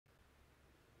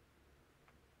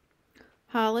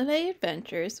Holiday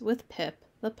Adventures with Pip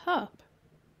the Pup.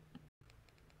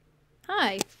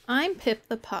 Hi, I'm Pip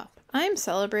the Pup. I'm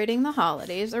celebrating the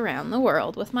holidays around the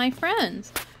world with my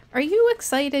friends. Are you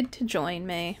excited to join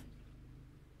me?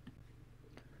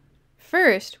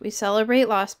 First, we celebrate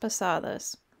Las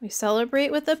Posadas. We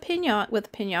celebrate with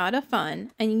piñata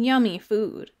fun and yummy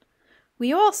food.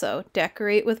 We also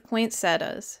decorate with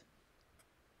poinsettias.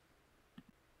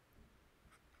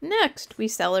 Next, we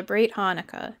celebrate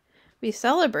Hanukkah. We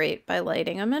celebrate by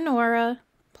lighting a menorah,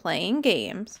 playing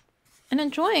games, and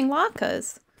enjoying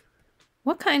latkes.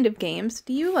 What kind of games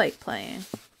do you like playing?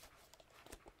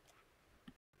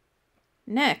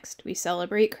 Next, we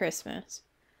celebrate Christmas.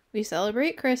 We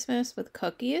celebrate Christmas with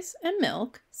cookies and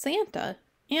milk, Santa,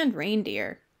 and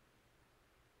reindeer.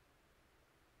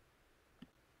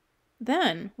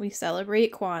 Then, we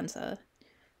celebrate Kwanzaa.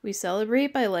 We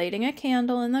celebrate by lighting a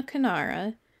candle in the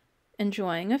Kinara,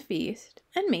 enjoying a feast,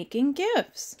 and making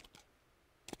gifts.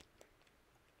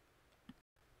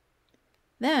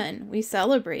 Then we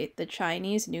celebrate the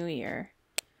Chinese New Year.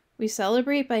 We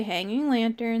celebrate by hanging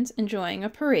lanterns, enjoying a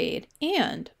parade,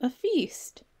 and a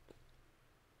feast.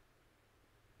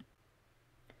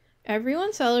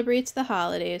 Everyone celebrates the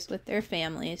holidays with their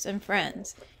families and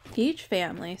friends. Each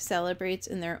family celebrates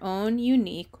in their own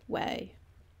unique way.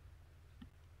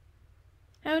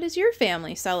 How does your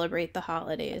family celebrate the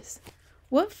holidays?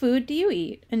 What food do you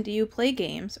eat, and do you play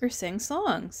games or sing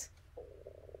songs?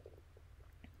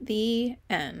 The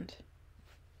end.